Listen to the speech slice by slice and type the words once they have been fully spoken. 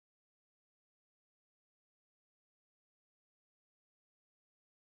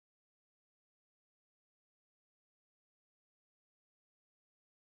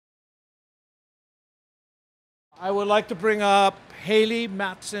I would like to bring up Haley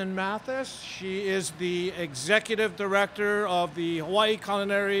Matson-Mathis. She is the Executive Director of the Hawaii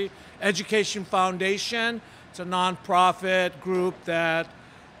Culinary Education Foundation. It's a nonprofit group that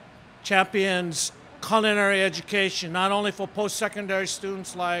champions culinary education, not only for post-secondary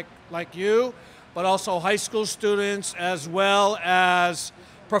students like you, but also high school students as well as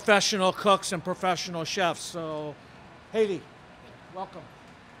professional cooks and professional chefs. So, Haley, welcome.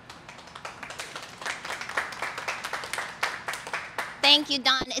 Thank you,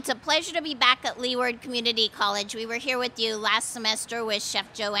 Don. It's a pleasure to be back at Leeward Community College. We were here with you last semester with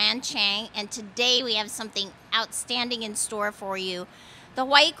Chef Joanne Chang, and today we have something outstanding in store for you. The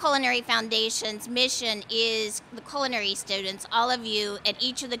Hawaii Culinary Foundation's mission is the culinary students, all of you at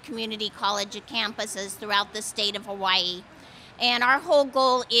each of the community college campuses throughout the state of Hawaii. And our whole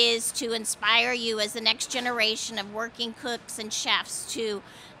goal is to inspire you as the next generation of working cooks and chefs to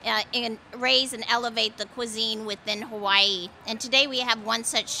raise and elevate the cuisine within Hawaii. And today we have one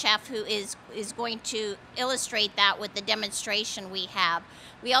such chef who is going to illustrate that with the demonstration we have.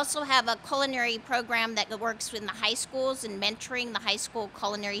 We also have a culinary program that works in the high schools and mentoring the high school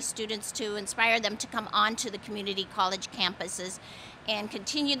culinary students to inspire them to come onto the community college campuses and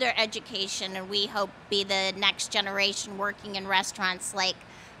continue their education, and we hope be the next generation working in restaurants like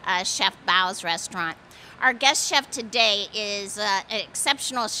Chef Bao's restaurant. Our guest chef today is an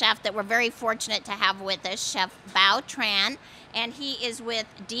exceptional chef that we're very fortunate to have with us, Chef Bao Tran, and he is with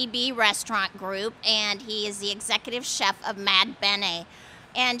DB Restaurant Group, and he is the executive chef of Bene.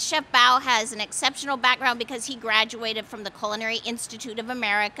 And Chef Bao has an exceptional background because he graduated from the Culinary Institute of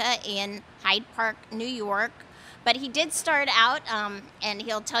America in Hyde Park, New York. But he did start out, and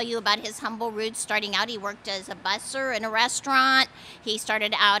he'll tell you about his humble roots starting out. He worked as a busser in a restaurant. He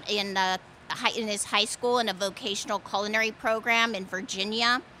started out in his high school in a vocational culinary program in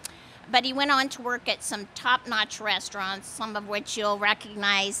Virginia. But he went on to work at some top-notch restaurants, some of which you'll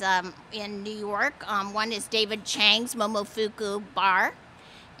recognize in New York. One is David Chang's Momofuku Bar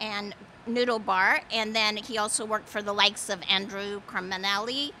and Noodle Bar. And then he also worked for the likes of Andrew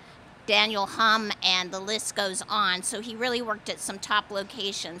Carmellini, Daniel Humm, and the list goes on. So he really worked at some top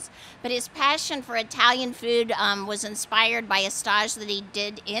locations. But his passion for Italian food was inspired by a stage that he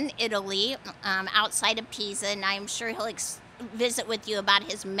did in Italy outside of Pisa, and I'm sure he'll visit with you about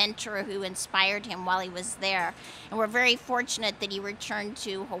his mentor who inspired him while he was there. And we're very fortunate that he returned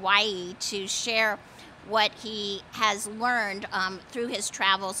to Hawaii to share what he has learned through his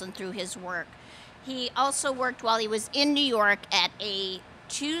travels and through his work. He also worked while he was in New York at a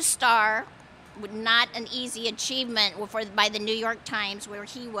 2-star, not an easy achievement by the New York Times, where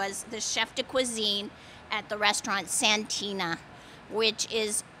he was the chef de cuisine at the restaurant Santina, which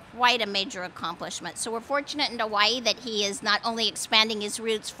is quite a major accomplishment. So we're fortunate in Hawaii that he is not only expanding his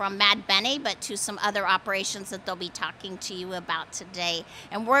roots from Bene, but to some other operations that they'll be talking to you about today.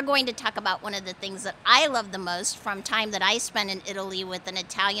 And we're going to talk about one of the things that I love the most from time that I spent in Italy with an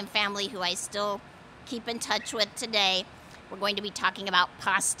Italian family who I still keep in touch with today. We're going to be talking about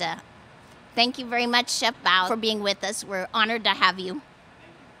pasta. Thank you very much, Chef Bao, for being with us. We're honored to have you.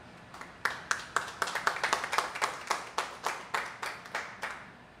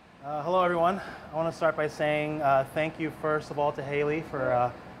 Hello, everyone. I want to start by saying thank you, first of all, to Haley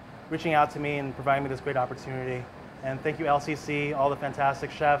for reaching out to me and providing me this great opportunity. And thank you, LCC, all the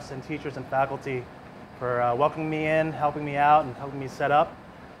fantastic chefs and teachers and faculty for welcoming me in, helping me out, and helping me set up.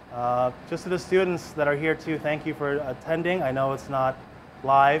 Just to the students that are here too, thank you for attending. I know it's not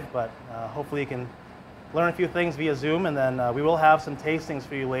live, but hopefully you can learn a few things via Zoom, and then we will have some tastings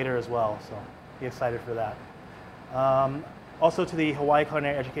for you later as well, so be excited for that. Also to the Hawaii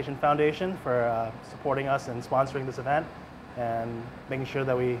Culinary Education Foundation for supporting us and sponsoring this event and making sure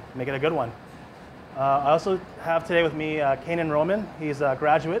that we make it a good one. I also have today with me Kanan Roman. He's a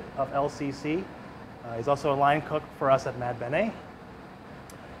graduate of LCC. He's also a line cook for us at Bene.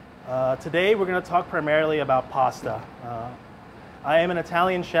 Today we're going to talk primarily about pasta. I am an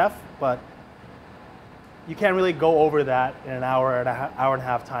Italian chef, but you can't really go over that in an hour and a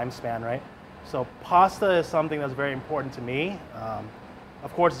half time span, right? So pasta is something that's very important to me.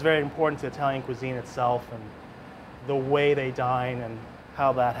 Of course, it's very important to Italian cuisine itself and the way they dine and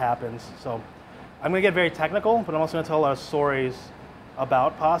how that happens. So I'm going to get very technical, but I'm also going to tell a lot of stories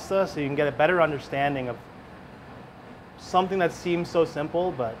about pasta so you can get a better understanding of something that seems so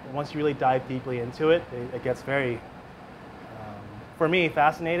simple, but once you really dive deeply into it, it gets very, for me,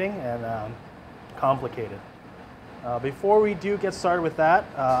 fascinating and complicated. Before we do get started with that,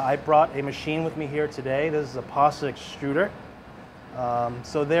 I brought a machine with me here today. This is a pasta extruder.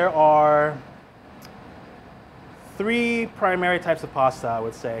 So there are 3 primary types of pasta, I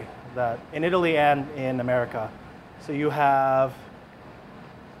would say, that in Italy and in America. So you have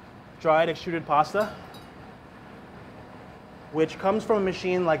dried extruded pasta, which comes from a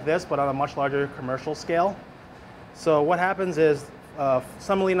machine like this, but on a much larger commercial scale. So what happens is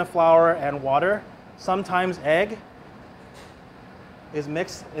semolina flour and water, sometimes egg, is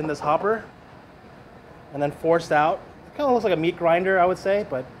mixed in this hopper and then forced out. It kind of looks like a meat grinder, I would say,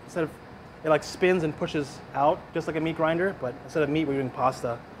 but instead of, it like spins and pushes out just like a meat grinder, but instead of meat, we're doing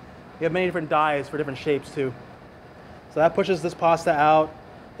pasta. You have many different dies for different shapes too. So that pushes this pasta out,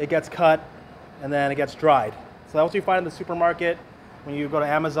 it gets cut, and then it gets dried. So that's what you find in the supermarket when you go to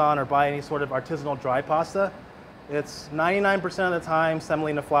Amazon or buy any sort of artisanal dry pasta. It's 99% of the time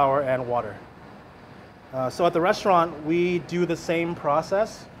semolina flour and water. So at the restaurant, we do the same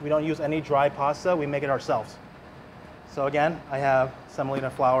process. We don't use any dry pasta, we make it ourselves. So again, I have semolina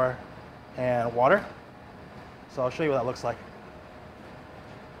flour and water. So I'll show you what that looks like.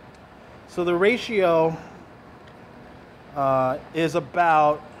 So the ratio is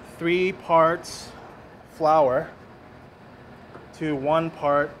about 3 parts flour to 1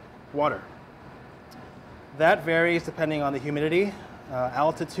 part water. That varies depending on the humidity,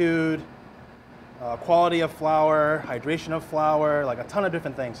 altitude, quality of flour, hydration of flour, like a ton of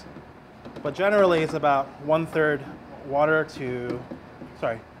different things. But generally it's about 1/3 water to,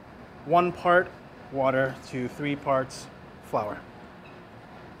 1 part water to 3 parts flour.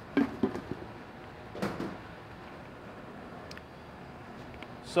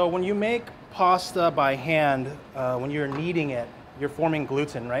 So when you make pasta by hand, when you're kneading it, you're forming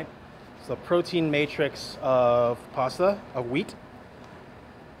gluten, right? It's the protein matrix of pasta, of wheat.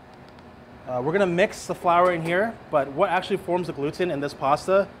 We're gonna mix the flour in here, but what actually forms the gluten in this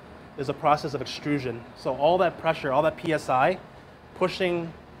pasta is a process of extrusion. So all that pressure, all that PSI,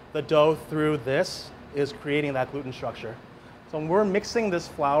 pushing the dough through this is creating that gluten structure. So when we're mixing this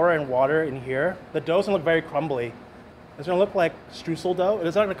flour and water in here, the dough's gonna look very crumbly. It's gonna look like streusel dough.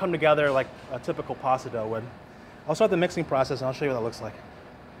 It's not gonna come together like a typical pasta dough would. I'll start the mixing process and I'll show you what that looks like.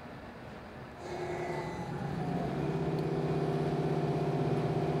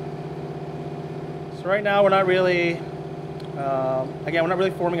 So right now we're not really, again, we're not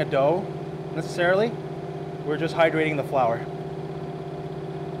really forming a dough necessarily. We're just hydrating the flour.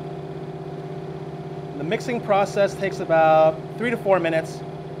 The mixing process takes about 3 to 4 minutes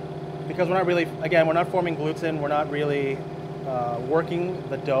because we're not really, again, we're not forming gluten. We're not really working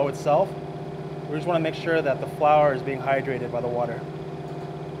the dough itself. We just want to make sure that the flour is being hydrated by the water.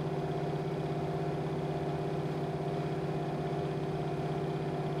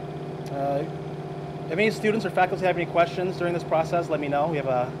 If any students or faculty have any questions during this process, let me know. We have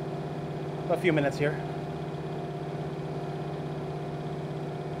a few minutes here.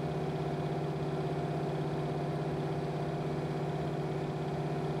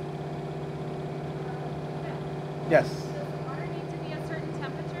 Yes? Does the water need to be a certain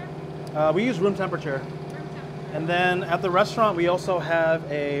temperature? We use room temperature. Room temperature. And then at the restaurant, we also have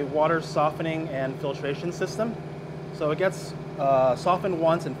a water softening and filtration system. So it gets softened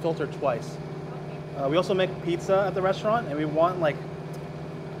once and filtered twice. Okay. We also make pizza at the restaurant, and we want like,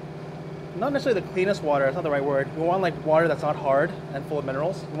 not necessarily the cleanest water, it's not the right word. We want like water that's not hard and full of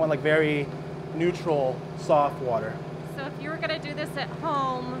minerals. We want like very neutral, soft water. So if you were going to do this at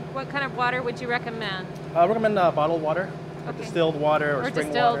home, what kind of water would you recommend? I recommend bottled water, or Okay. distilled water, or spring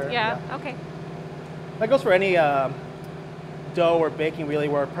distilled, water. yeah. Okay. That goes for any dough or baking really,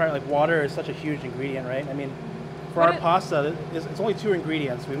 where apparently like water is such a huge ingredient, right? I mean, for our pasta, it's only 2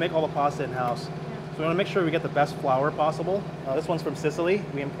 ingredients. We make all the pasta in-house. So we want to make sure we get the best flour possible. This one's from Sicily.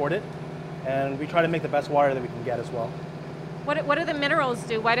 We import it. And we try to make the best water that we can get as well. What do the minerals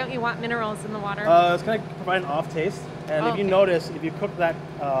do? Why don't you want minerals in the water? It's going to provide an off taste. And if you Okay. notice, if you cook that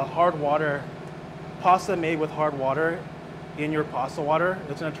hard water, pasta made with hard water in your pasta water,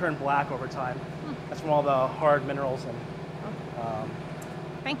 it's going to turn black over time. That's from all the hard minerals and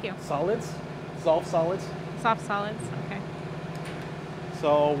Thank you. solids, dissolved solids. Soft solids. Okay.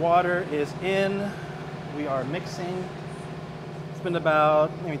 So water is in. We are mixing. It's been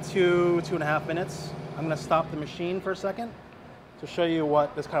about maybe 2.5 minutes. I'm going to stop the machine for a second to show you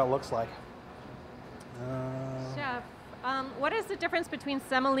what this kind of looks like. Chef, what is the difference between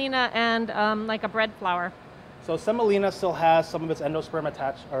semolina and like a bread flour? So semolina still has some of its endosperm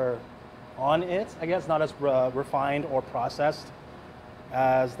attached or on it. I guess not as refined or processed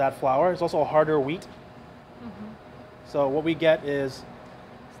as that flour. It's also a harder wheat. So what we get is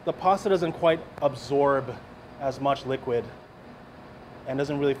the pasta doesn't quite absorb as much liquid and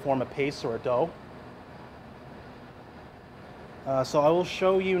doesn't really form a paste or a dough. So I will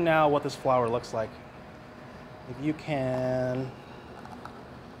show you now what this flour looks like. If you can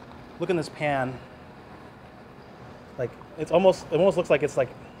look in this pan. it almost looks like it's like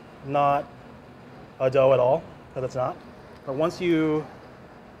not a dough at all, because it's not. But once you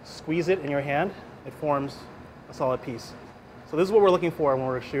squeeze it in your hand, it forms a solid piece. So this is what we're looking for when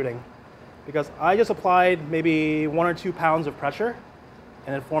we're shooting, because I just applied maybe 1 or 2 pounds of pressure,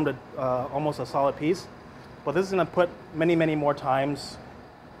 and it formed almost a solid piece. But this is going to put many, many more times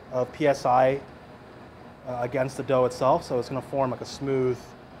of PSI against the dough itself, so it's going to form like a smooth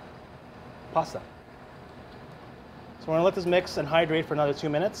pasta. So we're going to let this mix and hydrate for another 2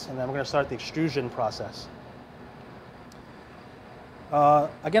 minutes, and then we're going to start the extrusion process.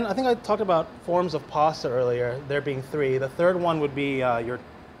 Again, I think I talked about forms of pasta earlier, there being 3. The third one would be your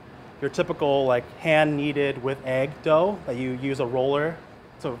typical like hand kneaded with egg dough that you use a roller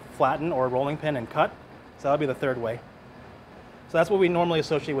to flatten or a rolling pin and cut. So that would be the third way. So that's what we normally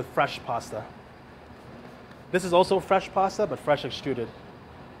associate with fresh pasta. This is also fresh pasta, but fresh extruded.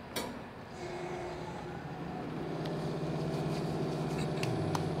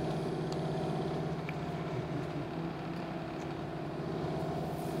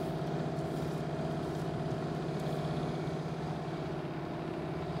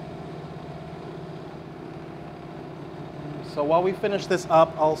 So while we finish this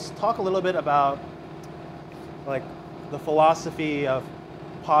up, I'll talk a little bit about like the philosophy of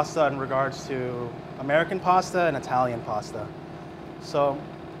pasta in regards to American pasta and Italian pasta. So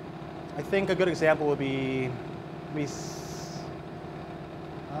I think a good example would be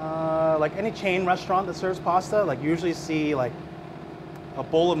like any chain restaurant that serves pasta, like you usually see like a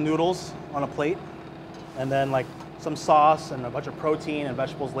bowl of noodles on a plate and then like some sauce and a bunch of protein and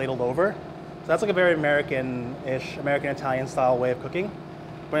vegetables ladled over. So that's like a very American-ish, American-Italian style way of cooking.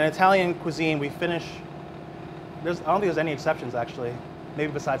 But in Italian cuisine, we finish, I don't think there's any exceptions actually,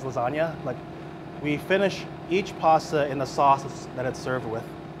 maybe besides lasagna. Like we finish each pasta in the sauce that it's served with.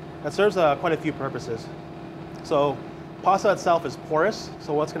 That serves quite a few purposes. So pasta itself is porous,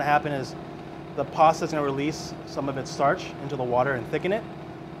 so what's gonna happen is the pasta is gonna release some of its starch into the water and thicken it.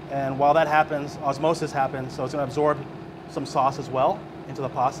 And while that happens, osmosis happens, so it's gonna absorb some sauce as well into the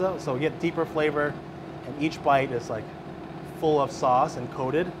pasta, so we get deeper flavor, and each bite is like full of sauce and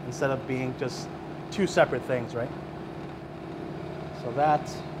coated instead of being just 2 separate things, right? So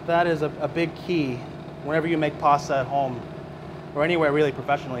that is a big key. Whenever you make pasta at home or anywhere really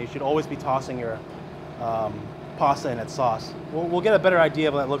professionally, you should always be tossing your pasta in its sauce. We'll get a better idea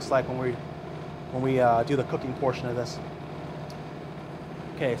of what it looks like when we do the cooking portion of this.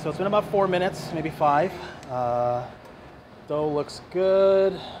 Okay, so it's been about 4 minutes, maybe 5. Dough looks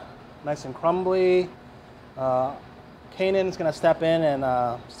good, nice and crumbly. Kanan's gonna step in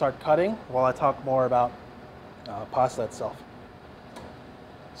and start cutting while I talk more about pasta itself.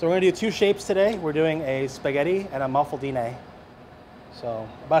 So we're gonna do 2 shapes today. We're doing a spaghetti and a muffaldine. So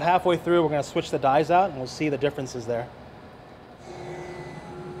about halfway through, we're gonna switch the dies out and we'll see the differences there.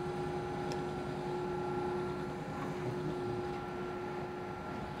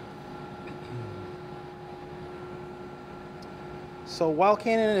 So while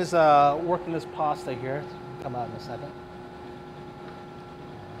Kanan is working this pasta here, it'll come out in a second.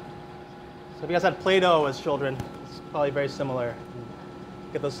 So if you guys had Play-Doh as children, it's probably very similar.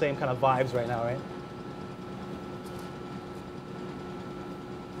 You get those same kind of vibes right now, right?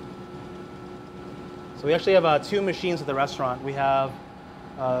 So we actually have 2 machines at the restaurant. We have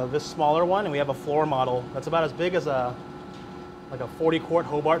this smaller one, and we have a floor model that's about as big as like a 40-quart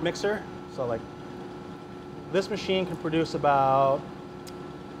Hobart mixer. So like this machine can produce about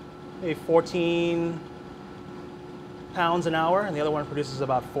maybe 14 pounds an hour, and the other one produces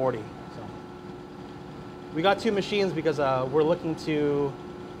about 40. So we got 2 machines because we're looking to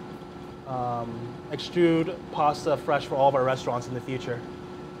extrude pasta fresh for all of our restaurants in the future.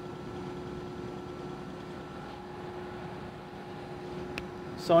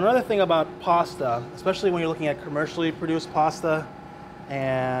 So another thing about pasta, especially when you're looking at commercially produced pasta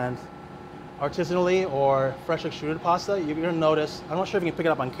and artisanally or fresh extruded pasta, you're gonna notice, I'm not sure if you can pick it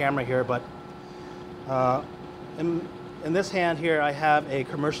up on camera here, but in this hand here, I have a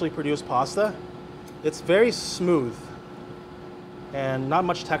commercially produced pasta. It's very smooth and not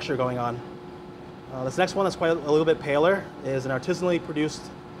much texture going on. This next one that's quite a little bit paler is an artisanally produced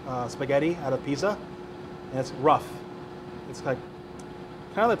spaghetti out of Pisa, and it's rough. It's like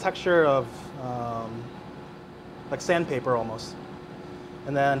kind of the texture of like sandpaper almost.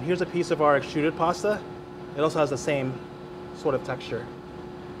 And then here's a piece of our extruded pasta. It also has the same sort of texture.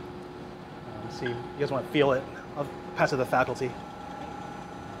 Let's see, you guys want to feel it? I'll pass it to the faculty.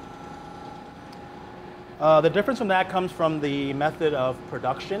 The difference from that comes from the method of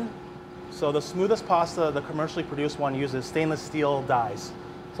production. So the smoothest pasta, the commercially produced one, uses stainless steel dies.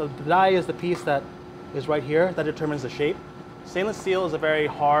 So the die is the piece that is right here. That determines the shape. Stainless steel is a very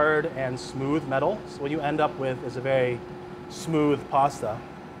hard and smooth metal, so what you end up with is a very smooth pasta.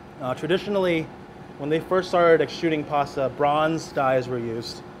 Traditionally, when they first started extruding pasta, bronze dies were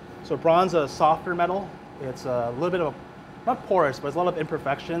used. So bronze is a softer metal. It's a little bit of, not porous, but there's a lot of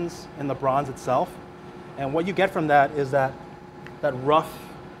imperfections in the bronze itself. And what you get from that is that rough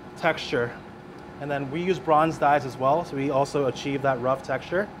texture. And then we use bronze dies as well, so we also achieve that rough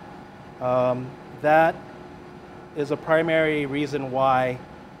texture. That is a primary reason why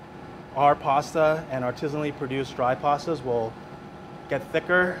our pasta and artisanally produced dry pastas will get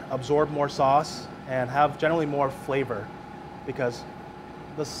thicker, absorb more sauce, and have generally more flavor. Because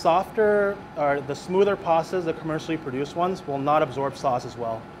the softer or the smoother pastas, the commercially produced ones, will not absorb sauce as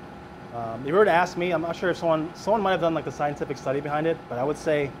well. If you were to ask me, I'm not sure if someone might have done like the scientific study behind it, but I would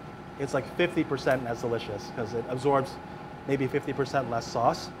say it's like 50% as delicious because it absorbs maybe 50% less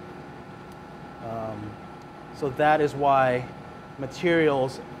sauce. So that is why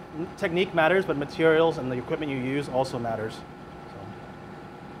materials, technique matters, but materials and the equipment you use also matters.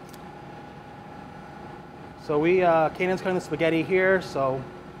 So Kanan's cutting the spaghetti here, so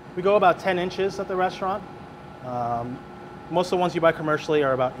we go about 10 inches at the restaurant. Most of the ones you buy commercially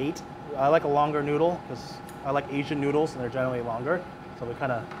are about 8. I like a longer noodle because I like Asian noodles and they're generally longer, so we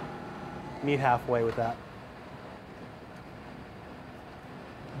kind of meet halfway with that.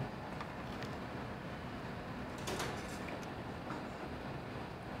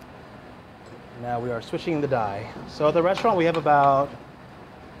 Now we are switching the die. So at the restaurant we have about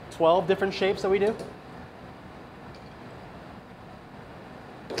 12 different shapes that we do.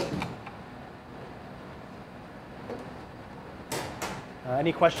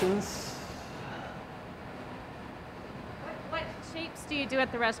 Any questions? What shapes do you do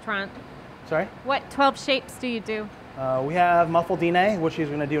at the restaurant? Sorry? What 12 shapes do you do? We have muffaldine, which he's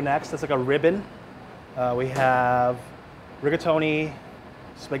going to do next. That's like a ribbon. We have rigatoni,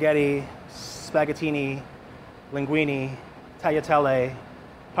 spaghetti, spaghettini, linguine, tagliatelle,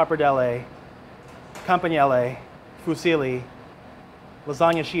 pappardelle, campanelle, fusilli,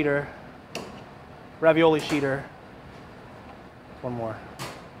 lasagna sheeter, ravioli sheeter. One more.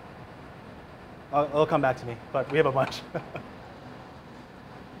 It'll come back to me, but we have a bunch.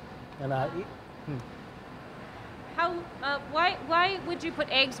 And Why would you put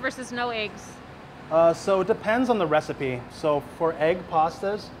eggs versus no eggs? So it depends on the recipe. So for egg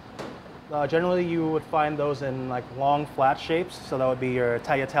pastas, generally you would find those in like long flat shapes. So that would be your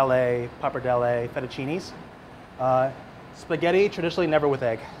tagliatelle, pappardelle, fettuccinis. Spaghetti, traditionally never with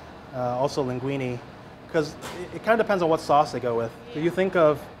egg. Also linguine, because it kind of depends on what sauce they go with. Yeah. So you think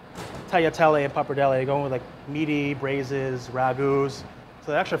of tagliatelle and pappardelle going with like meaty braises, ragus.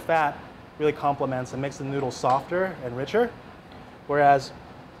 So the extra fat really complements and makes the noodle softer and richer. Whereas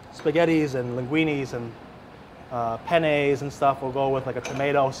spaghettis and linguines and pennes and stuff will go with like a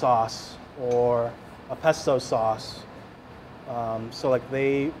tomato sauce or a pesto sauce. So like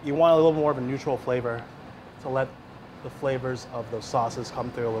you want a little more of a neutral flavor to let the flavors of those sauces come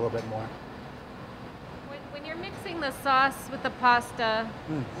through a little bit more. When you're mixing the sauce with the pasta,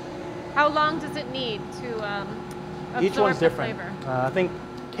 how long does it need to absorb Each one's the different. flavor? I think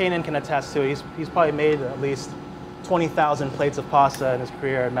Kanan can attest to it. He's probably made at least 20,000 plates of pasta in his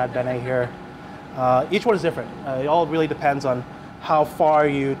career at Bene here. Each one is different. It all really depends on how far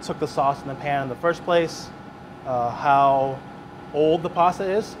you took the sauce in the pan in the first place, how old the pasta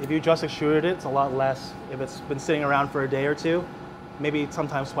is. If you just extruded it, it's a lot less. If it's been sitting around for a day or two, maybe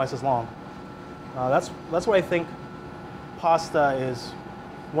sometimes twice as long. That's why I think pasta is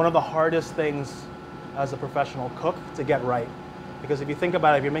one of the hardest things as a professional cook to get right. Because if you think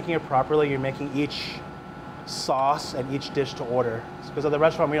about it, if you're making it properly, you're making each sauce and each dish to order. Because at the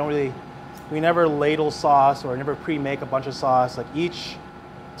restaurant, we never ladle sauce or never pre-make a bunch of sauce. Like each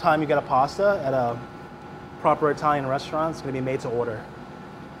time you get a pasta at a proper Italian restaurant, it's going to be made to order.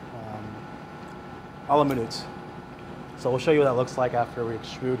 A la minute. So we'll show you what that looks like after we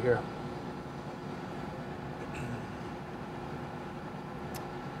extrude here.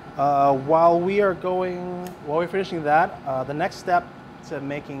 While we're finishing that, the next step to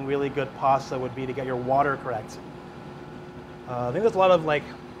making really good pasta would be to get your water correct. I think there's a lot of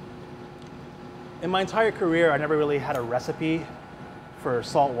in my entire career, I never really had a recipe for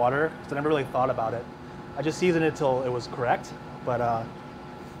salt water, because I never really thought about it. I just seasoned it till it was correct. But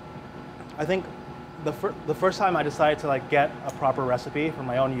I think the first time I decided to get a proper recipe for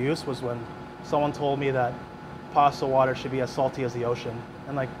my own use was when someone told me that pasta water should be as salty as the ocean.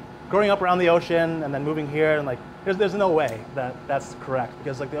 And growing up around the ocean and then moving here, and there's no way that that's correct,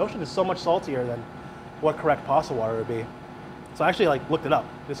 because the ocean is so much saltier than what correct pasta water would be. So I actually looked it up,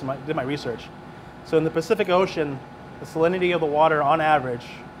 did my research. So in the Pacific Ocean, the salinity of the water on average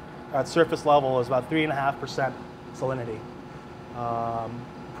at surface level is about 3.5% salinity.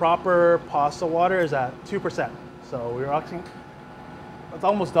 Proper pasta water is at 2%. So we're actually, it's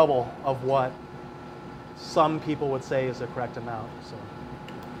almost double of what some people would say is the correct amount. So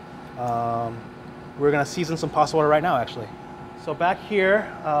we're gonna season some pasta water right now, actually. So back here,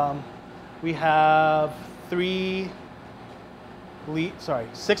 we have 6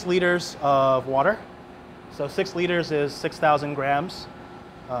 liters of water. So 6 liters is 6,000 grams.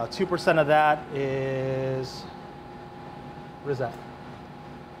 2% of that is, what is that?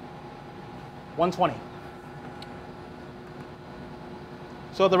 120.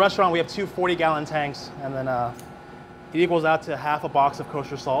 So at the restaurant, we have 2 40-gallon tanks, and then it equals out to half a box of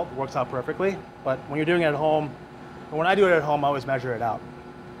kosher salt. It works out perfectly. But when you're doing it at home, or when I do it at home, I always measure it out.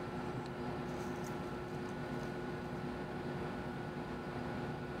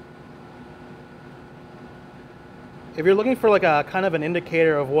 If you're looking for like a kind of an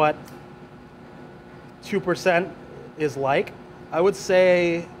indicator of what 2% is like, I would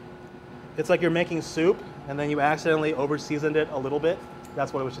say it's like you're making soup and then you accidentally over-seasoned it a little bit.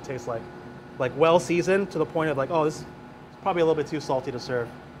 That's what it should taste like. Like well seasoned to the point of like, oh, this is probably a little bit too salty to serve.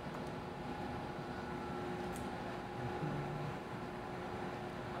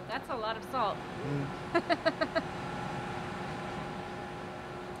 Oh, that's a lot of salt.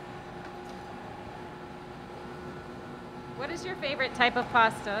 What is your favorite type of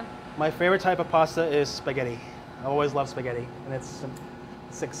pasta? My favorite type of pasta is spaghetti. I always love spaghetti, and it's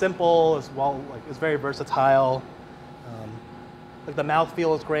like simple. It's it's very versatile. Like the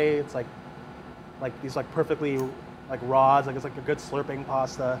mouthfeel is great. It's like these like perfectly like rods. Like it's like a good slurping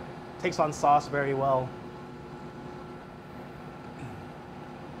pasta. Takes on sauce very well.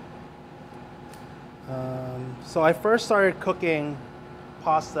 So I first started cooking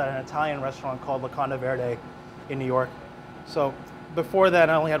pasta at an Italian restaurant called La Verde in New York. So before that,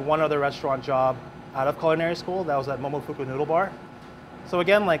 I only had one other restaurant job out of culinary school. That was at Momofuku Noodle Bar. So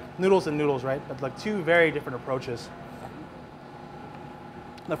again, like noodles and noodles, right? But like 2 very different approaches.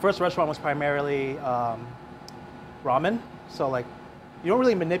 The first restaurant was primarily ramen. So like, you don't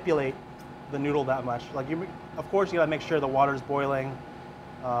really manipulate the noodle that much. Like of course, you gotta make sure the water's boiling.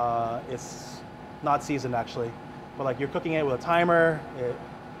 It's not seasoned actually, but like you're cooking it with a timer.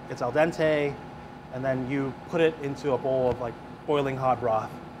 It's al dente. And then you put it into a bowl of like boiling hot broth.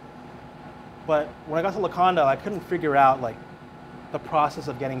 But when I got to Laconda, I couldn't figure out like the process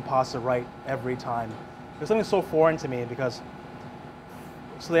of getting pasta right every time. It was something so foreign to me because,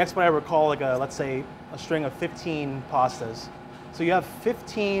 so the expert I recall like let's say a string of 15 pastas. So you have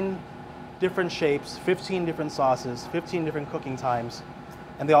 15 different shapes, 15 different sauces, 15 different cooking times,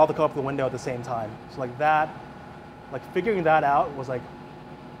 and they all have to come up the window at the same time. So like that, like figuring that out was like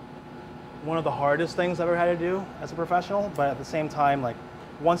one of the hardest things I've ever had to do as a professional, but at the same time, like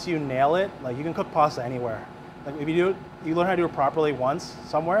once you nail it, like you can cook pasta anywhere. Like if you learn how to do it properly once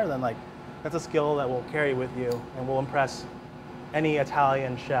somewhere, then like that's a skill that will carry with you and will impress any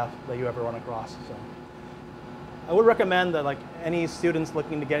Italian chef that you ever run across. So I would recommend that like any students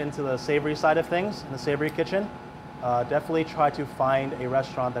looking to get into the savory side of things in the savory kitchen, definitely try to find a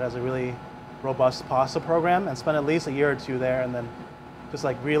restaurant that has a really robust pasta program and spend at least a year or 2 there, and then just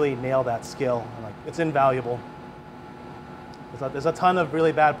like really nail that skill. And like it's invaluable. There's a ton of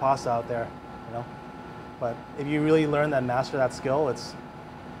really bad pasta out there, you know. But if you really learn and master that skill, it's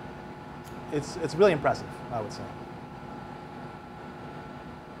really impressive, I would say.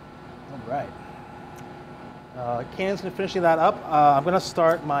 All right. Kanan's finishing that up. I'm gonna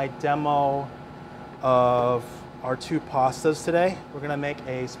start my demo of our 2 pastas today. We're gonna make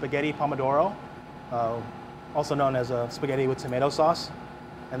a spaghetti pomodoro, also known as a spaghetti with tomato sauce.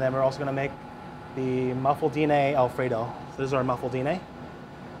 And then we're also gonna make the muffaldine Alfredo. So this is our muffaldine.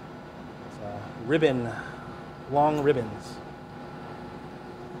 It's a ribbon, long ribbons.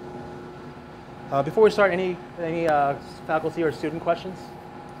 Before we start, any faculty or student questions?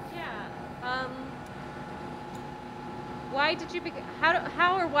 Yeah. Why did you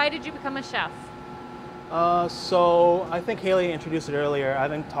why did you become a chef? So I think Haley introduced it earlier. I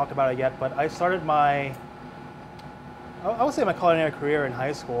haven't talked about it yet, but I started I would say my culinary career in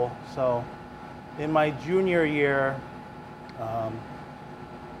high school. So in my junior year,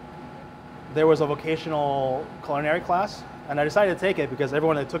 there was a vocational culinary class, and I decided to take it because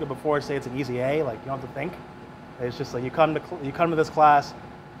everyone that took it before said it's an easy A, like you don't have to think. It's just like you come to this class,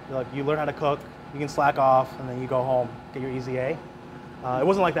 you learn how to cook, you can slack off, and then you go home, get your easy A. It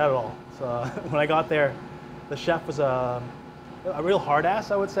wasn't like that at all. So when I got there, the chef was a real hard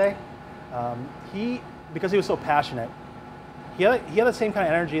ass, I would say. Because he was so passionate, he had the same kind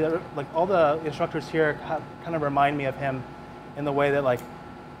of energy that like all the instructors here kind of remind me of him in the way that like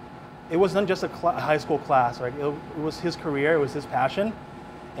it wasn't just a high school class, right? It was his career, it was his passion,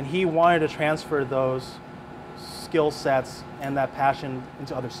 and he wanted to transfer those skill sets and that passion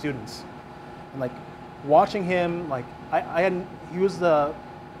into other students. And like watching him, like he was the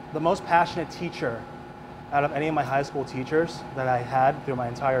most passionate teacher out of any of my high school teachers that I had through my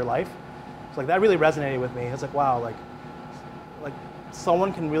entire life. So like that really resonated with me. It's like, wow, like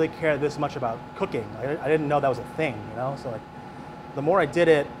someone can really care this much about cooking. I didn't know that was a thing, you know? So like the more I did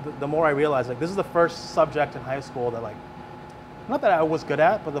it, the more I realized like this is the first subject in high school that like, not that I was good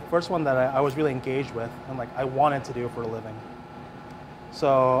at, but the first one that I was really engaged with and like I wanted to do for a living.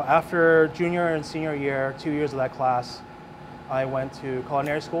 So after junior and senior year, 2 years of that class, I went to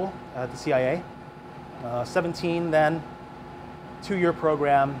culinary school at the CIA. 17 then, 2-year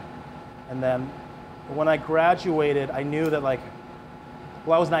program. And then when I graduated, I knew that like,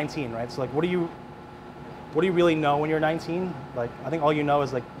 well, I was 19, right? So like, what do you really know when you're 19? Like, I think all you know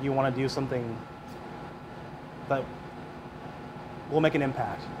is like, you want to do something that will make an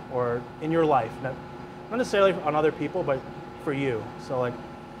impact or in your life, not necessarily on other people, but for you. So like,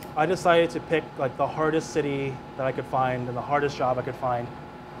 I decided to pick like the hardest city that I could find and the hardest job I could find.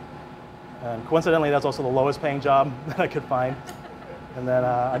 And coincidentally, that's also the lowest paying job that I could find. And then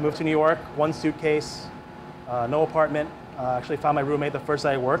I moved to New York, 1 suitcase, no apartment. Actually found my roommate the first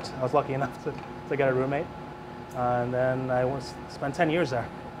day I worked. I was lucky enough to get a roommate. And then I spent 10 years there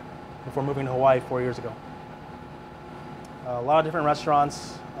before moving to Hawaii 4 years ago. A lot of different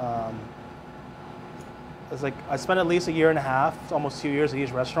restaurants. It's like I spent at least 1.5 years, almost 2 years at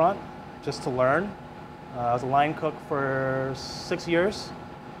each restaurant just to learn. I was a line cook for 6 years,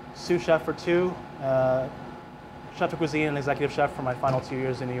 sous chef for 2, chef de cuisine and executive chef for my final 2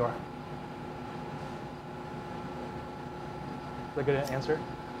 years in New York. Is that a good answer?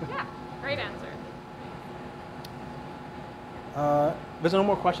 Yeah, great answer. There's no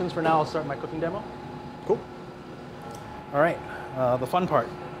more questions for now. I'll start my cooking demo. Cool. All right, the fun part.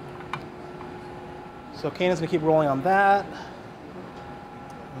 So Kanan's gonna keep rolling on that.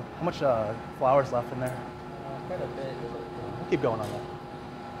 How much flour's left in there? Quite a bit. We'll keep going on that.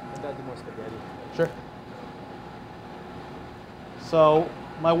 I gotta do more spaghetti. Sure. So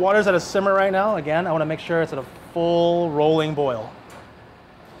my water's at a simmer right now. Again, I want to make sure it's at a full rolling boil.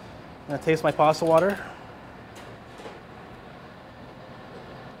 I'm gonna taste my pasta water.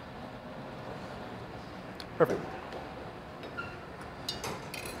 Perfect.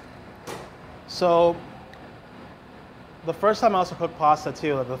 So the first time I also cooked pasta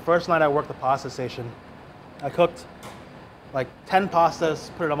too, the first night I worked the pasta station, I cooked like 10 pastas,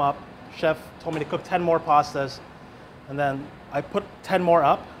 put them up. Chef told me to cook 10 more pastas, and then I put 10 more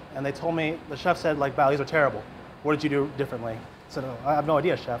up, and they told me, the chef said like, Bao, these are terrible. What did you do differently? I said, oh, I have no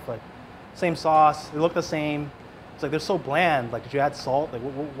idea, chef. Like, same sauce, they look the same. It's like, they're so bland. Like, did you add salt? Like,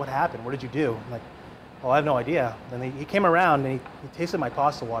 what happened? What did you do? I'm like, oh, I have no idea. And he came around and he tasted my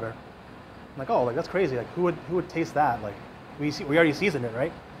pasta water. I'm like, oh, like that's crazy. Like, who would taste that? Like, we already seasoned it,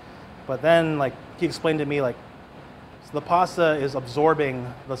 right? But then like he explained to me like, so the pasta is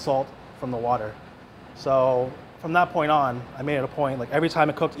absorbing the salt from the water. So from that point on, I made it a point, like every time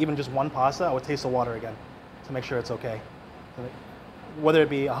I cooked even just one pasta, I would taste the water again to make sure it's okay. So whether it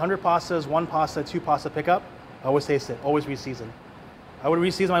be 100 pastas, 1 pasta, 2 pasta pickup, I always taste it, always reseason. I would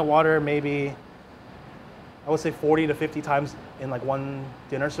reseason my water maybe, I would say 40 to 50 times in like one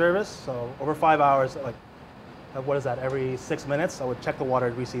dinner service. So over 5 hours, like, what is that, every 6 minutes, I would check the water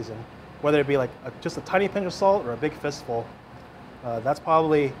and reseason. Whether it be like just a tiny pinch of salt or a big fistful. That's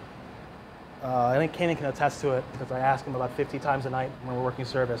probably, I think Kanan can attest to it because I ask him about 50 times a night when we're working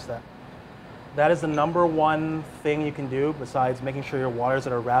service that is the #1 thing you can do besides making sure your water's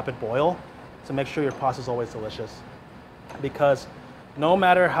at a rapid boil to make sure your pasta is always delicious. Because no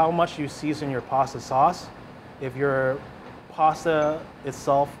matter how much you season your pasta sauce, if your pasta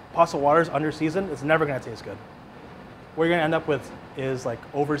itself, pasta water is under seasoned, it's never gonna taste good. What you're gonna end up with is like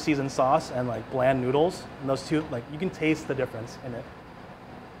over seasoned sauce and like bland noodles. And those two, like you can taste the difference in it.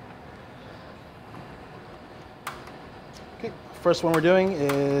 Okay, first one we're doing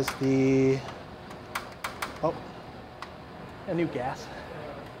is a new gas.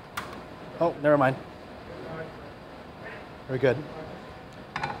 Oh, never mind. Very good.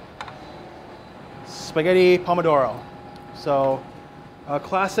 Spaghetti pomodoro. So a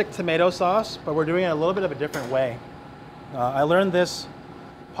classic tomato sauce, but we're doing it a little bit of a different way. I learned this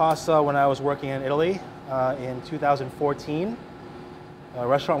pasta when I was working in Italy in 2014. The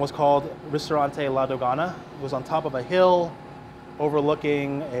restaurant was called Ristorante La Dogana. It was on top of a hill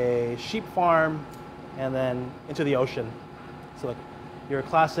overlooking a sheep farm and then into the ocean. So like your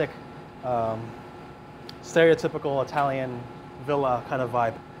classic stereotypical Italian villa kind of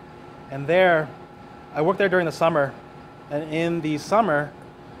vibe. And there, I worked there during the summer, and in the summer,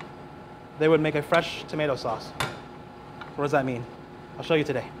 they would make a fresh tomato sauce. So what does that mean? I'll show you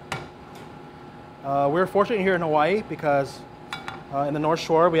today. We're fortunate here in Hawaii because in the North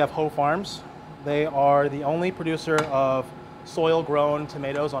Shore we have Ho Farms. They are the only producer of soil-grown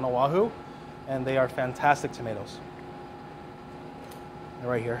tomatoes on Oahu, and they are fantastic tomatoes. They're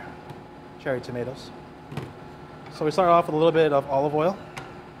right here, cherry tomatoes. So we start off with a little bit of olive oil.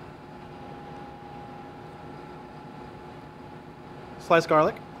 Sliced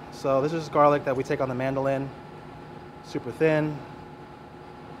garlic. So this is garlic that we take on the mandolin, super thin,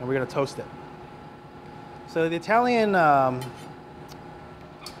 and we're going to toast it. So the Italian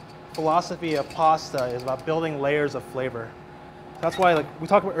philosophy of pasta is about building layers of flavor. That's why, like we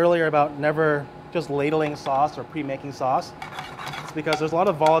talked about earlier, about never just ladling sauce or pre-making sauce. It's because there's a lot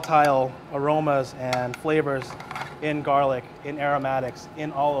of volatile aromas and flavors in garlic, in aromatics,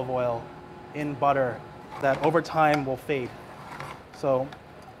 in olive oil, in butter, that over time will fade. So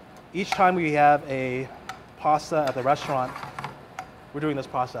each time we have a pasta at the restaurant, we're doing this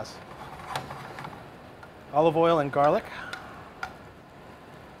process. Olive oil and garlic.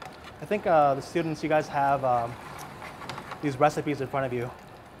 I think the students, you guys have these recipes in front of you.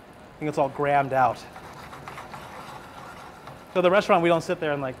 I think it's all grammed out. So the restaurant, we don't sit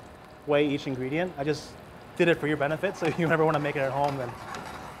there and like weigh each ingredient. I just did it for your benefit, so if you ever want to make it at home, then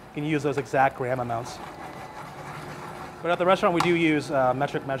you can use those exact gram amounts. But at the restaurant, we do use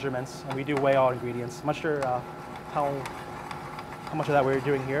metric measurements, and we do weigh all ingredients. I'm not sure how much of that we're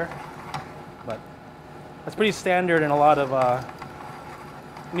doing here, but that's pretty standard in a lot of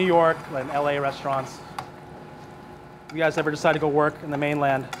New York and LA restaurants. If you guys ever decide to go work in the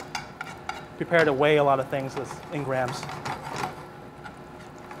mainland, prepare to weigh a lot of things that's in grams.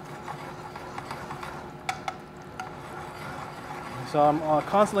 So I'm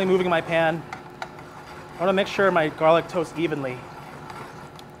constantly moving my pan. I want to make sure my garlic toasts evenly.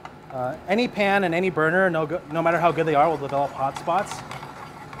 Any pan and any burner, no matter how good they are, will develop hot spots.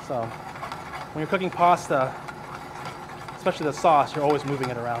 So when you're cooking pasta, especially the sauce, you're always moving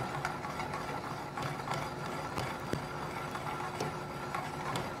it around.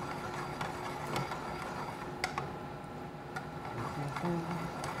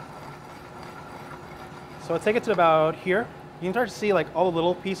 So I take it to about here. You can start to see like all the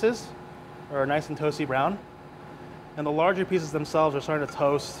little pieces are nice and toasty brown, and the larger pieces themselves are starting to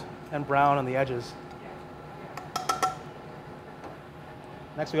toast and brown on the edges.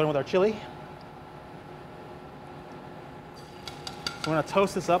 Next we go in with our chili. So we're going to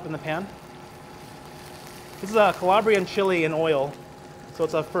toast this up in the pan. This is a Calabrian chili in oil, so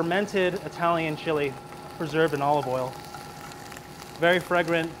it's a fermented Italian chili preserved in olive oil. Very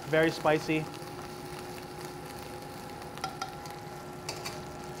fragrant, very spicy.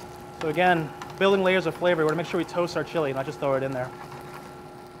 So again, building layers of flavor, we want to make sure we toast our chili, not just throw it in there.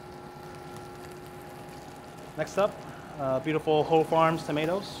 Next up, beautiful Ho Farms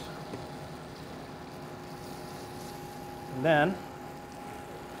tomatoes. And then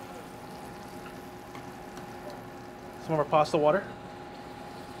some of our pasta water.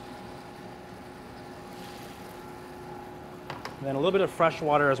 And then a little bit of fresh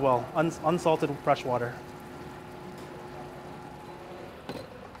water as well, unsalted fresh water.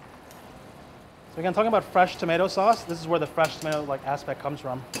 So again, talking about fresh tomato sauce, this is where the fresh tomato aspect comes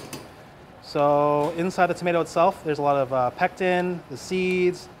from. So inside the tomato itself, there's a lot of pectin, the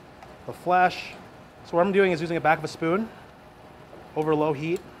seeds, the flesh. So what I'm doing is using the back of a spoon over low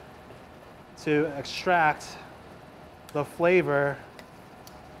heat to extract the flavor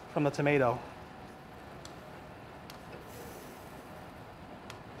from the tomato.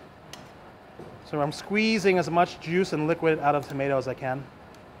 So I'm squeezing as much juice and liquid out of the tomato as I can.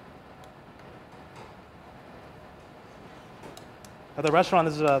 At the restaurant,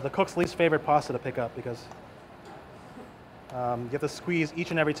 this is the cook's least favorite pasta to pick up because you have to squeeze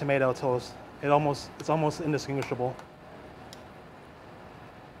each and every tomato until it's almost indistinguishable.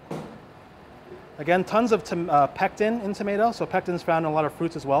 Again, tons of pectin in tomato. So pectin is found in a lot of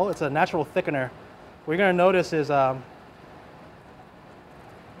fruits as well. It's a natural thickener. What you're going to notice is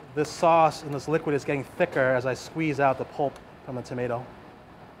this sauce and this liquid is getting thicker as I squeeze out the pulp from the tomato.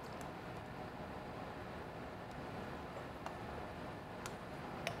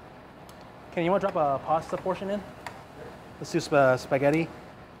 Ken, you want to drop a pasta portion in? Let's do spaghetti,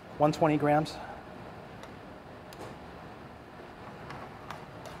 120 grams. Chef,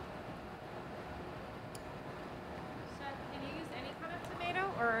 can you use any kind of tomato,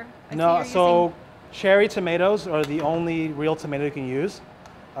 or No, so cherry tomatoes are the only real tomato you can use.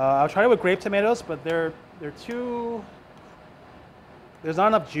 I'll try it with grape tomatoes, but they're too, there's not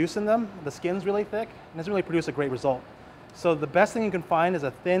enough juice in them. The skin's really thick, and it doesn't really produce a great result. So the best thing you can find is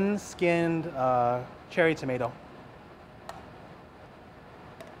a thin-skinned cherry tomato.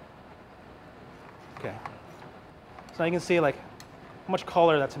 Okay. So now you can see like how much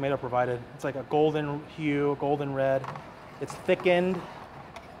color that tomato provided. It's like a golden hue, golden red. It's thickened.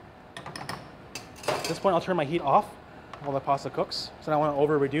 At this point, I'll turn my heat off while the pasta cooks, so I don't want to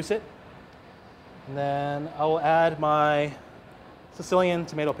over-reduce it. And then I will add my Sicilian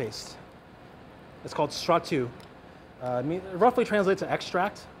tomato paste. It's called stratu. It roughly translates to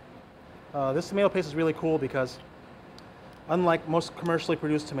extract. This tomato paste is really cool because unlike most commercially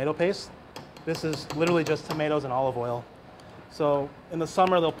produced tomato paste, this is literally just tomatoes and olive oil. So in the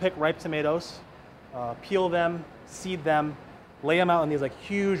summer, they'll pick ripe tomatoes, peel them, seed them, lay them out on these like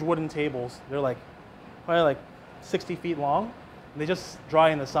huge wooden tables. They're like probably like 60 feet long, and they just dry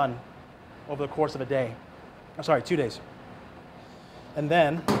in the sun over the course of a day. I'm sorry, 2 days. And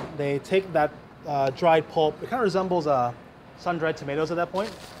then they take that dried pulp. It kind of resembles sun-dried tomatoes at that point,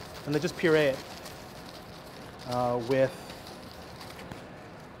 and they just puree it with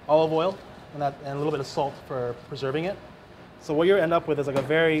olive oil and a little bit of salt for preserving it. So what you end up with is like a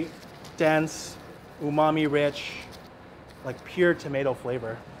very dense, umami-rich, like pure tomato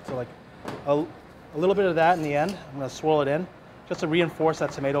flavor. So like a little bit of that in the end. I'm going to swirl it in just to reinforce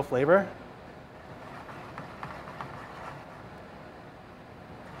that tomato flavor.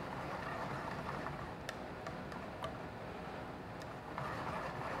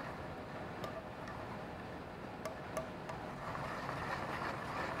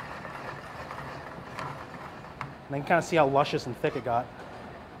 And then kind of see how luscious and thick it got.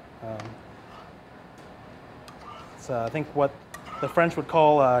 It's I think what the French would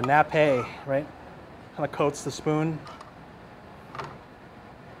call nappe, right? Kind of coats the spoon.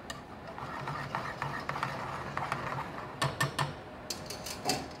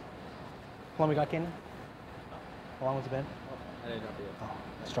 How long we got, Kanan? How long has it been? I didn't know yet. Oh,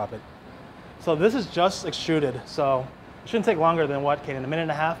 let's drop it. So this is just extruded, so it shouldn't take longer than what, Kanan? A minute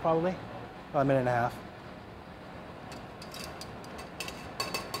and a half, probably? About a minute and a half.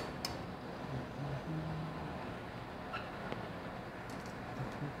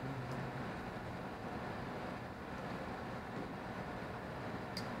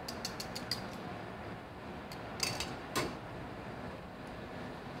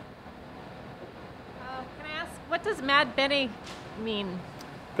 What does Mad Bene mean?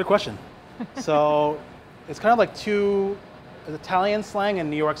 Good question. So it's kind of like two Italian slang and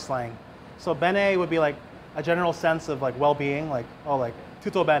New York slang. So bene would be like a general sense of like well-being, like, oh, like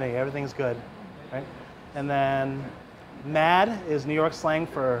tutto bene, everything's good, right? And then mad is New York slang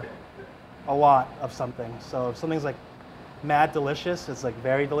for a lot of something. So if something's like mad delicious, it's like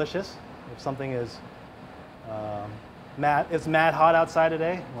very delicious. If something is it's mad hot outside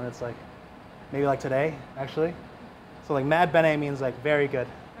today, when it's like maybe like today, actually. So like mad bene means like very good.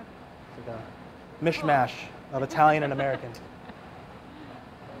 It's like a mishmash of Italian and American.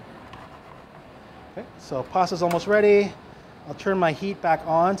 Okay, so pasta's almost ready. I'll turn my heat back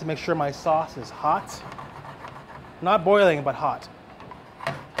on to make sure my sauce is hot. Not boiling, but hot.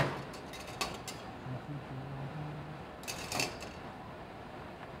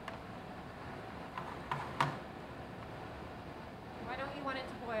 Why don't you want it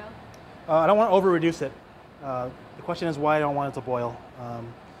to boil? I don't want to over-reduce it. The question is why I don't want it to boil.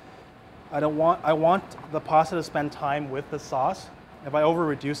 I want the pasta to spend time with the sauce. If I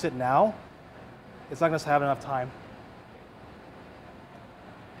over-reduce it now, it's not going to have enough time.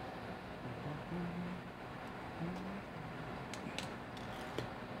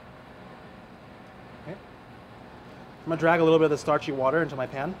 Okay. I'm going to drag a little bit of the starchy water into my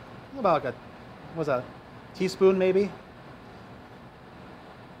pan. About like a, what was that, teaspoon maybe?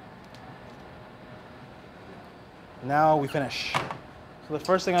 Now we finish. So the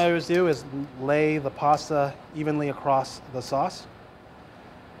first thing I always do is lay the pasta evenly across the sauce.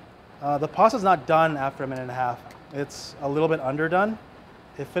 The pasta's not done after a minute and a half. It's a little bit underdone.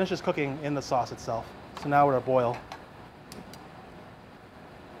 It finishes cooking in the sauce itself. So now we're at boil.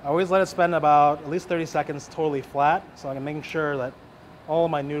 I always let it spend about at least 30 seconds totally flat, so I'm making sure that all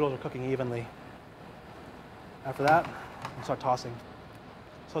of my noodles are cooking evenly. After that, I'll start tossing.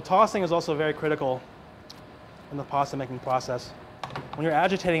 So tossing is also very critical in the pasta making process. When you're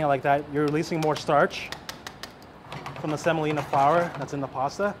agitating it like that, you're releasing more starch from the semolina flour that's in the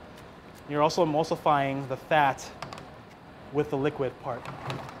pasta. You're also emulsifying the fat with the liquid part.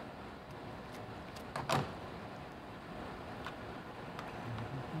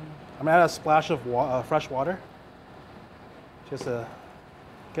 I'm gonna add a splash of fresh water, just to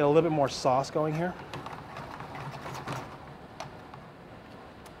get a little bit more sauce going here.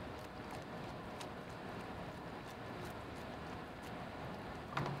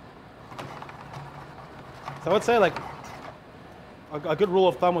 So I would say like a good rule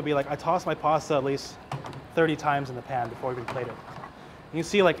of thumb would be like I toss my pasta at least 30 times in the pan before we even plate it. You can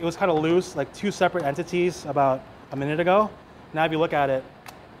see like it was kind of loose, like two separate entities about a minute ago. Now if you look at it,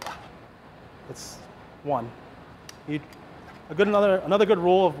 it's one. Another good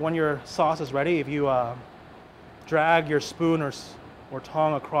rule of when your sauce is ready, if you drag your spoon or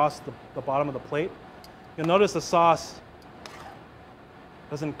tongue across the bottom of the plate, you'll notice the sauce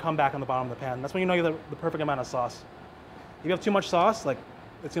doesn't come back on the bottom of the pan. That's when you know you have the perfect amount of sauce. If you have too much sauce, like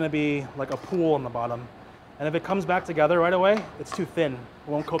it's gonna be like a pool on the bottom. And if it comes back together right away, it's too thin. It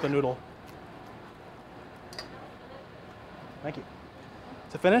won't coat the noodle. Thank you.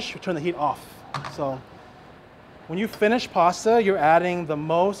 To finish, we turn the heat off. So when you finish pasta, you're adding the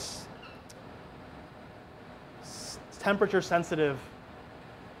most temperature sensitive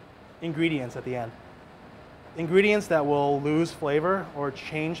ingredients at the end. Ingredients that will lose flavor or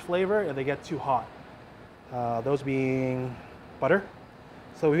change flavor if they get too hot. Those being butter.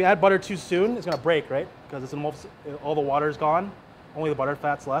 So if you add butter too soon, it's gonna break, right? Because it's almost, all the water's gone, only the butter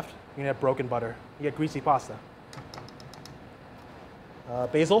fat's left. You're gonna have broken butter. You get greasy pasta.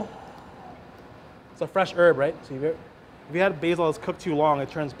 Basil. It's a fresh herb, right? So if you had basil that's cooked too long,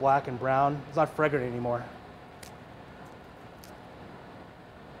 it turns black and brown. It's not fragrant anymore.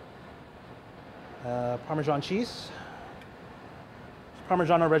 Parmesan cheese.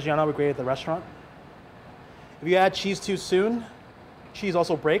 Parmigiano Reggiano we grated at the restaurant. If you add cheese too soon, cheese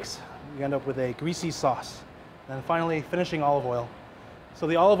also breaks. You end up with a greasy sauce. And finally, finishing olive oil. So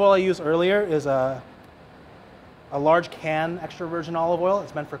the olive oil I used earlier is a large can extra virgin olive oil.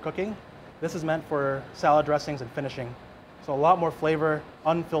 It's meant for cooking. This is meant for salad dressings and finishing. So a lot more flavor,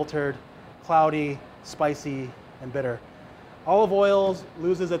 unfiltered, cloudy, spicy, and bitter. Olive oil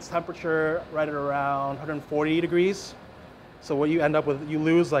loses its temperature right at around 140 degrees. So what you end up with, you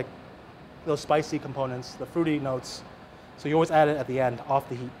lose like those spicy components, the fruity notes. So you always add it at the end, off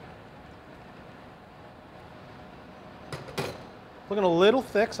the heat. Looking a little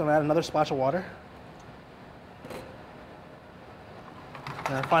thick, so I'm gonna add another splash of water.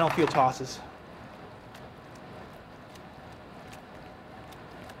 And our final few tosses.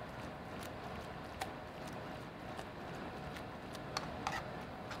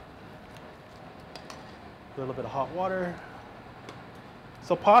 A little bit of hot water.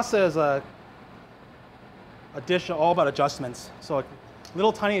 So pasta is a dish all about adjustments. So like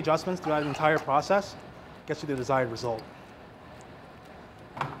little tiny adjustments throughout the entire process gets you the desired result.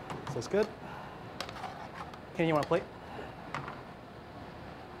 So it's good. Kenny, you want a plate?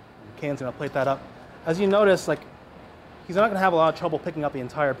 Ken's gonna plate that up. As you notice, like he's not gonna have a lot of trouble picking up the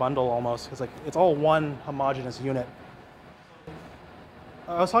entire bundle almost, because like it's all one homogeneous unit.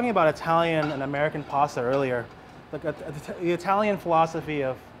 I was talking about Italian and American pasta earlier. Like the Italian philosophy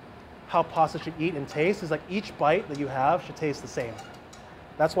of how pasta should eat and taste is like each bite that you have should taste the same.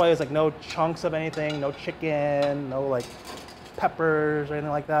 That's why there's like no chunks of anything, no chicken, no like peppers or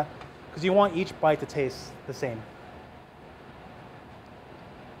anything like that, because you want each bite to taste the same.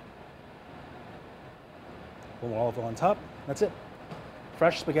 A little olive oil on top. That's it.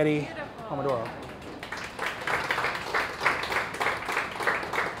 Fresh spaghetti pomodoro.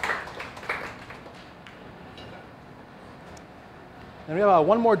 And we have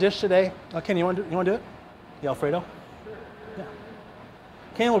one more dish today. Ken, you want to do it? The Alfredo? Sure. Yeah.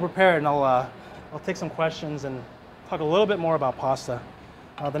 Ken will prepare it, and I'll take some questions and talk a little bit more about pasta.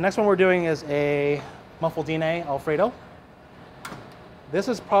 The next one we're doing is a muffaldine Alfredo. This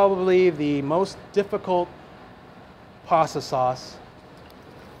is probably the most difficult pasta sauce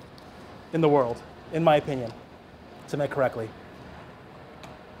in the world, in my opinion, to make correctly.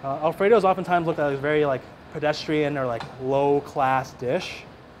 Alfredo is oftentimes looked at as very like pedestrian or like low class dish.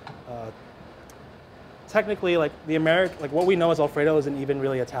 Technically, like what we know as Alfredo isn't even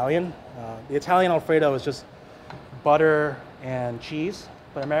really Italian. The Italian Alfredo is just butter and cheese,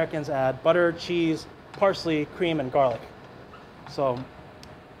 but Americans add butter, cheese, parsley, cream, and garlic. So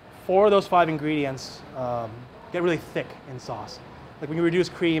 4 of those 5 ingredients get really thick in sauce. Like when you reduce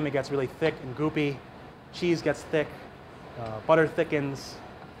cream, it gets really thick and goopy. Cheese gets thick, butter thickens,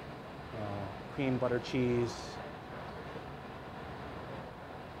 cream, butter, cheese.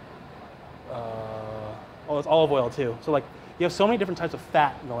 Oh, it's olive oil too. So like you have so many different types of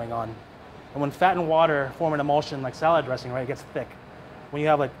fat going on. And when fat and water form an emulsion like salad dressing, right, it gets thick. When you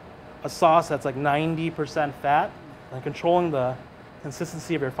have like a sauce that's like 90% fat, and controlling the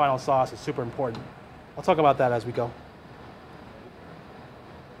consistency of your final sauce is super important. I'll talk about that as we go.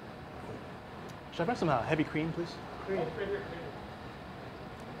 Should I have some heavy cream, please? Cream.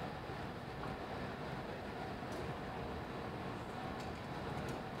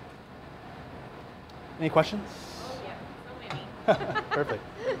 Any questions? Oh yeah, so many. Perfect.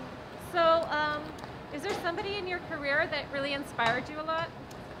 So, is there somebody in your career that really inspired you a lot?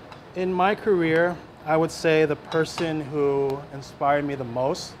 In my career, I would say the person who inspired me the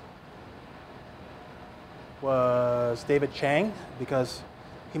most was David Chang, because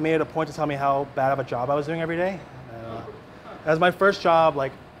he made it a point to tell me how bad of a job I was doing every day. As my first job,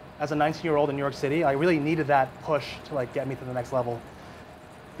 like as a 19-year-old in New York City, I really needed that push to like get me to the next level,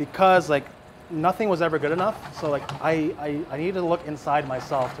 because like nothing was ever good enough. So like I needed to look inside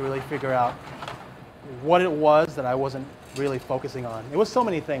myself to really figure out what it was that I wasn't really focusing on. It was so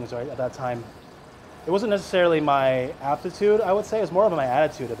many things, right, at that time. It wasn't necessarily my aptitude, I would say. It was more of my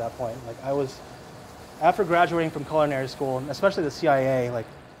attitude at that point. Like I was, after graduating from culinary school, and especially the CIA, like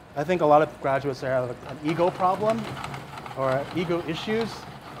I think a lot of graduates there have an ego problem or ego issues.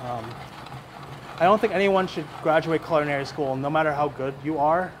 I don't think anyone should graduate culinary school, no matter how good you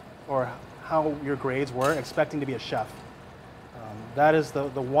are or how your grades were, expecting to be a chef. That is the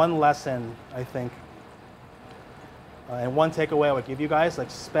one lesson, I think, and one takeaway I would give you guys.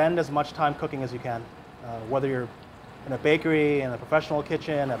 Like, spend as much time cooking as you can, whether you're in a bakery, in a professional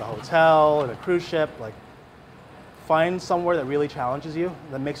kitchen, at a hotel, at a cruise ship. Like, find somewhere that really challenges you,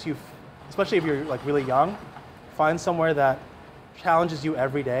 that makes you, especially if you're like really young, find somewhere that challenges you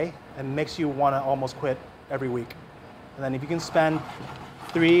every day and makes you want to almost quit every week. And then if you can spend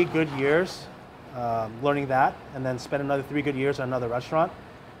 3 good years learning that, and then spend another 3 good years at another restaurant,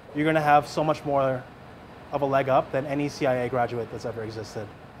 you're going to have so much more of a leg up than any CIA graduate that's ever existed.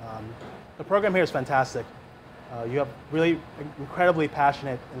 The program here is fantastic. You have really incredibly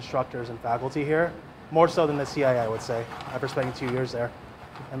passionate instructors and faculty here, more so than the CIA, I would say, after spending 2 years there,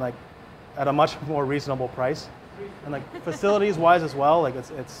 and like at a much more reasonable price. And like facilities-wise as well, like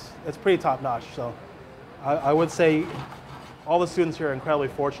it's pretty top-notch. So I would say all the students here are incredibly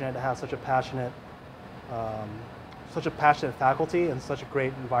fortunate to have such a passionate faculty and such a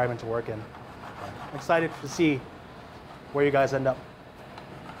great environment to work in. I'm excited to see where you guys end up.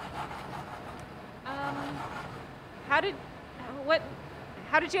 How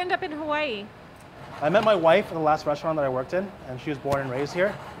did you end up in Hawaii? I met my wife in the last restaurant that I worked in, and she was born and raised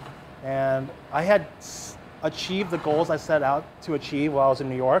here. And I had achieved the goals I set out to achieve while I was in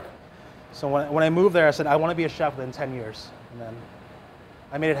New York. So when I moved there, I said, I want to be a chef within 10 years. And then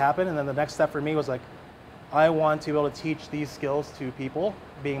I made it happen. And then the next step for me was like, I want to be able to teach these skills to people,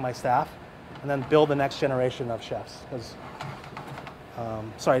 being my staff, and then build the next generation of chefs. Because,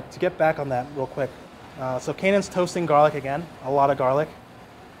 sorry, to get back on that real quick. So Kanan's toasting garlic again, a lot of garlic.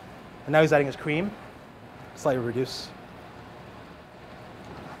 And now he's adding his cream, slightly reduced.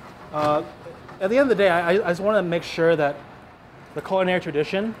 At the end of the day, I just want to make sure that the culinary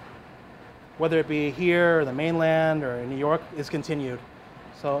tradition, whether it be here or the mainland or in New York, is continued.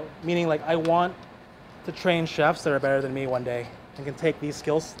 So meaning like I want to train chefs that are better than me one day and can take these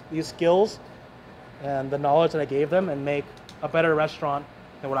skills and the knowledge that I gave them and make a better restaurant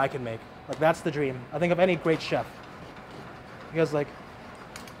than what I can make. Like that's the dream, I think, of any great chef. Because like,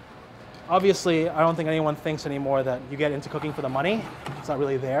 obviously, I don't think anyone thinks anymore that you get into cooking for the money. It's not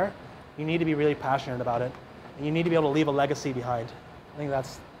really there. You need to be really passionate about it, and you need to be able to leave a legacy behind. I think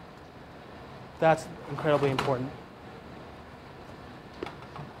that's incredibly important.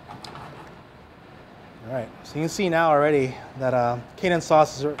 All right, so you can see now already that Kanan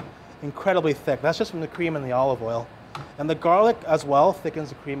sauces are incredibly thick. That's just from the cream and the olive oil. And the garlic as well thickens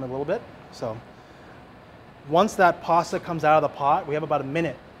the cream a little bit. So once that pasta comes out of the pot, we have about a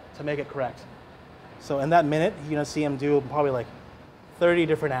minute to make it correct. So in that minute, you're gonna see him do probably like 30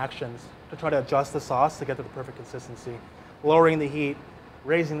 different actions to try to adjust the sauce to get to the perfect consistency. Lowering the heat,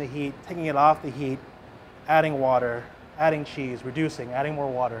 raising the heat, taking it off the heat, adding water, adding cheese, reducing, adding more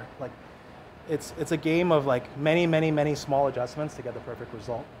water. Like it's a game of like many, many, many small adjustments to get the perfect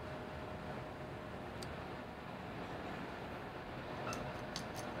result.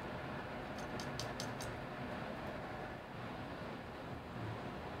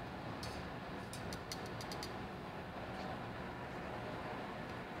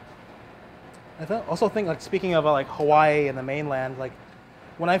 I also think, like, speaking of like Hawaii and the mainland, like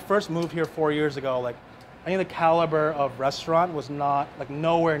when I first moved here 4 years ago, like I think the caliber of restaurant was not like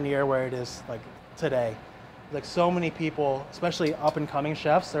nowhere near where it is like today. Like so many people, especially up and coming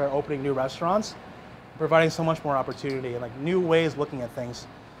chefs that are opening new restaurants, providing so much more opportunity and like new ways of looking at things.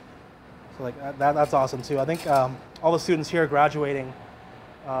 So like that's awesome too. I think all the students here graduating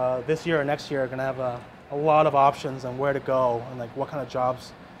this year or next year are gonna have a lot of options on where to go and like what kind of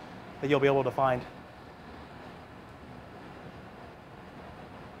jobs that you'll be able to find.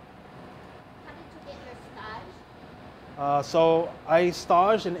 How did you get your stage? So I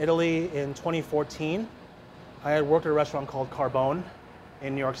staged in Italy in 2014. I had worked at a restaurant called Carbone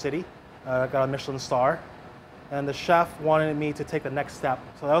in New York City. I got a Michelin star. And the chef wanted me to take the next step.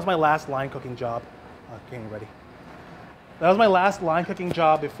 So that was my last line cooking job. Getting ready. That was my last line cooking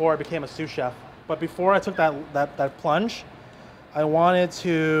job before I became a sous chef. But before I took that plunge, I wanted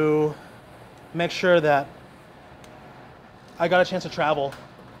to make sure that I got a chance to travel.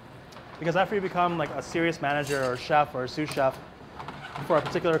 Because after you become like a serious manager or chef or a sous chef for a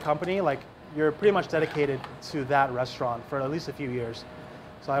particular company, like you're pretty much dedicated to that restaurant for at least a few years.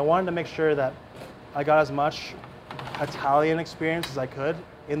 So I wanted to make sure that I got as much Italian experience as I could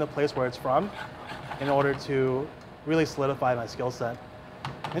in the place where it's from in order to really solidify my skill set.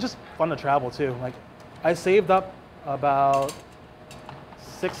 It's just fun to travel too. Like I saved up about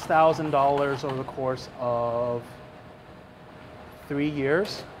 $6,000 over the course of 3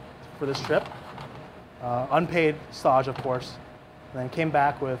 years for this trip. Unpaid stage, of course. And then came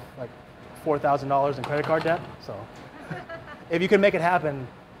back with like $4,000 in credit card debt. So if you can make it happen,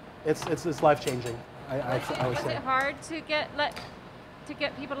 it's life-changing. I would Was say. it hard to get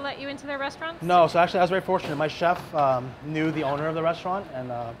people to let you into their restaurants? No, so actually I was very fortunate. My chef knew the owner of the restaurant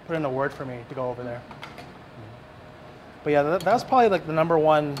and put in a word for me to go over there. But yeah, that was probably like the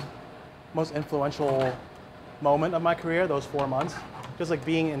 #1 most influential moment of my career, those 4 months. Just like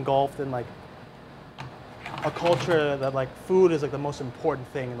being engulfed in like a culture that like food is like the most important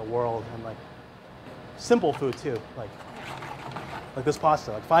thing in the world, and like simple food too. Like this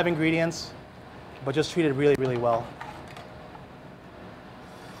pasta, like 5 ingredients, but just treated really, really well.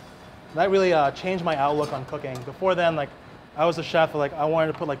 That really changed my outlook on cooking. Before then, like I was a chef, like I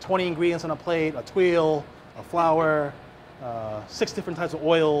wanted to put like 20 ingredients on a plate, a tuile, a flour, 6 different types of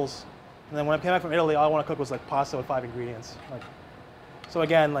oils. And then when I came back from Italy, all I want to cook was like pasta with 5 ingredients. Like, so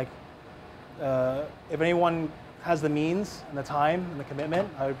again, like if anyone has the means and the time and the commitment,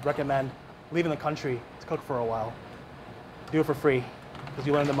 I would recommend leaving the country to cook for a while. Do it for free, because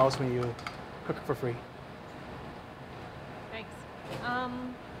you learn the most when you cook for free. Thanks.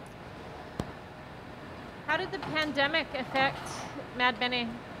 How did the pandemic affect Mad Bene?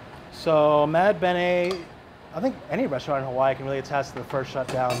 So Mad Bene, I think any restaurant in Hawaii can really attest to the first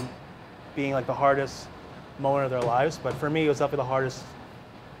shutdown being like the hardest moment of their lives. But for me, it was definitely the hardest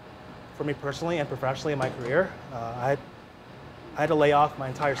for me personally and professionally in my career. I had to lay off my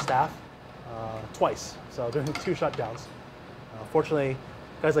entire staff twice, so during 2 shutdowns. Fortunately,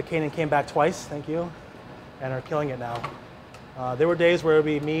 guys like Kanan came back twice, thank you, and are killing it now. There were days where it would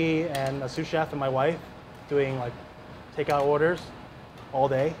be me and a sous chef and my wife doing like takeout orders all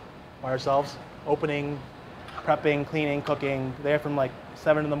day by ourselves, opening, prepping, cleaning, cooking, there from like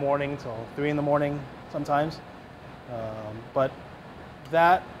 7 in the morning till 3 in the morning sometimes. But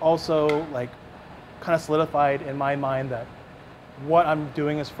that also like kind of solidified in my mind that what I'm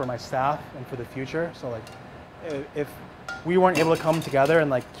doing is for my staff and for the future. So like if we weren't able to come together and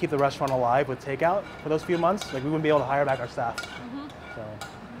like keep the restaurant alive with takeout for those few months, like we wouldn't be able to hire back our staff. Mm-hmm.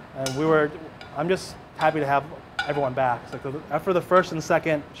 So, and I'm just happy to have everyone back. So like after the first and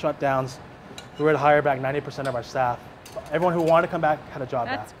second shutdowns, we were to hire back 90% of our staff. Everyone who wanted to come back had a job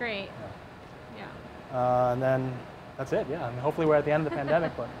back. That's great. Yeah. And then that's it. Yeah. I mean, hopefully we're at the end of the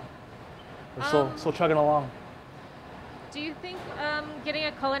pandemic, but we're still chugging along. Do you think getting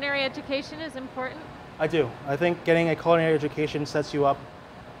a culinary education is important? I do. I think getting a culinary education sets you up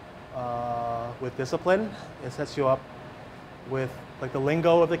with discipline. It sets you up with like the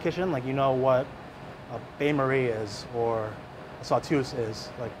lingo of the kitchen. Like you know what a bain-marie is or a sauteuse is.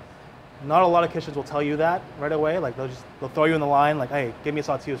 Like not a lot of kitchens will tell you that right away. Like they'll throw you in the line like, hey, give me a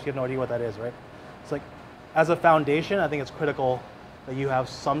sauteuse. You have no idea what that is, right? It's like as a foundation, I think it's critical that you have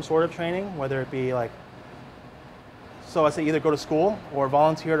some sort of training, whether it be like, so I say either go to school or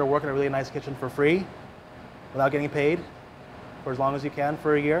volunteer to work in a really nice kitchen for free without getting paid for as long as you can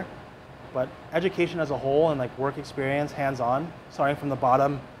for a year. But education as a whole and like work experience, hands-on, starting from the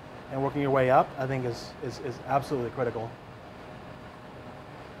bottom and working your way up, I think is absolutely critical.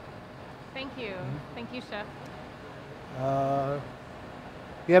 Thank you. Thank you, Chef. Do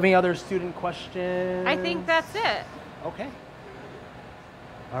you have any other student questions? I think that's it. Okay.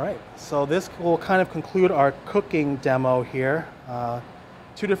 All right, so this will kind of conclude our cooking demo here.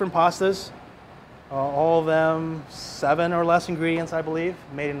 2 different pastas, all of them 7 or less ingredients, I believe,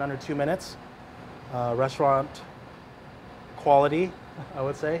 made in under 2 minutes. Restaurant quality, I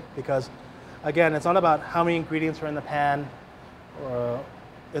would say, because again, it's not about how many ingredients are in the pan, or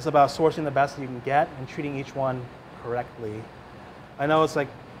it's about sourcing the best that you can get and treating each one correctly. I know it's like,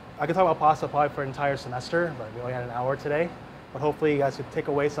 I could talk about pasta probably for an entire semester, but we only had an hour today. But hopefully you guys could take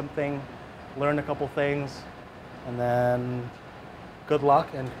away something, learn a couple things, and then good luck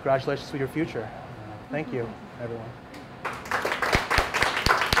and congratulations to your future. Thank you, everyone.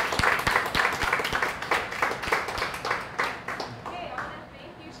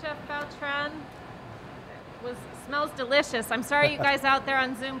 Thank you, Chef Bao Tran. Smells delicious. I'm sorry you guys out there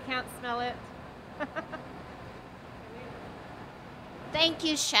on Zoom can't smell it. Thank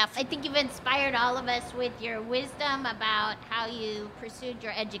you, Chef. I think you've inspired all of us with your wisdom about how you pursued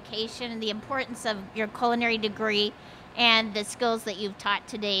your education and the importance of your culinary degree and the skills that you've taught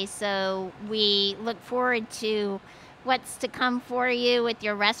today. So we look forward to what's to come for you with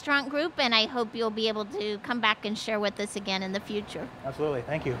your restaurant group, and I hope you'll be able to come back and share with us again in the future. Absolutely.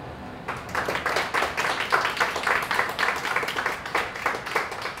 Thank you.